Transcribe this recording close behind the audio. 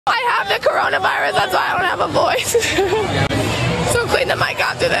have the coronavirus, that's why I don't have a voice. So clean the mic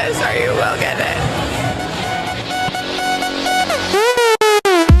after this or you will get it.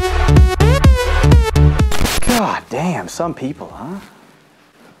 God damn, some people, huh?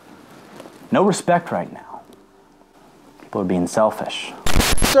 No respect right now. People are being selfish.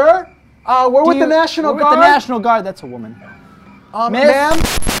 Sir, we're with the National Guard. With the National Guard, that's a woman. Ma'am?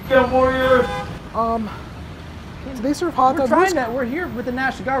 Yeah, warrior. Do they serve hot dogs? We're here with the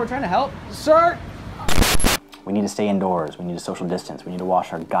National Guard, we're trying to help. Sir? We need to stay indoors. We need to social distance. We need to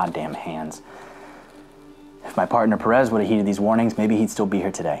wash our goddamn hands. If my partner Perez would have heeded these warnings, maybe he'd still be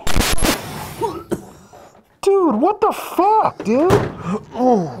here today. Dude, what the fuck, dude?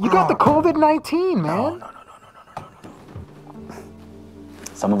 You got the COVID-19, man. No.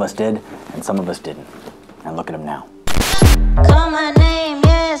 Some of us did, and some of us didn't. And look at them now. Call my name,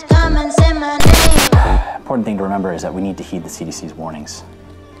 yes, come and say my name. Important thing to remember is that we need to heed the CDC's warnings.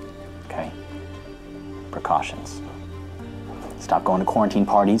 Okay? Precautions. Stop going to quarantine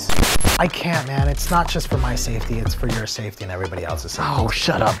parties. I can't, man. It's not just for my safety, it's for your safety and everybody else's safety. Oh,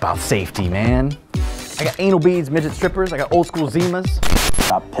 shut up about safety, man. I got anal beads, midget strippers, I got old school Zimas.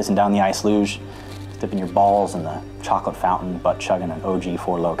 Stop pissing down the ice luge, dipping your balls in the chocolate fountain, butt chugging an OG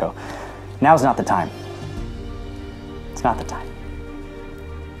 4 Loko. Now's not the time. It's not the time.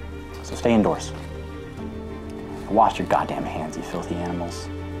 So stay indoors. Wash your goddamn hands, you filthy animals.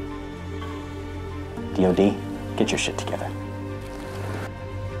 DOD, get your shit together.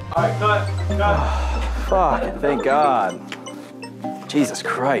 All right, cut. Fuck, thank God. Jesus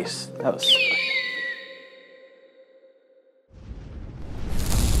Christ, that was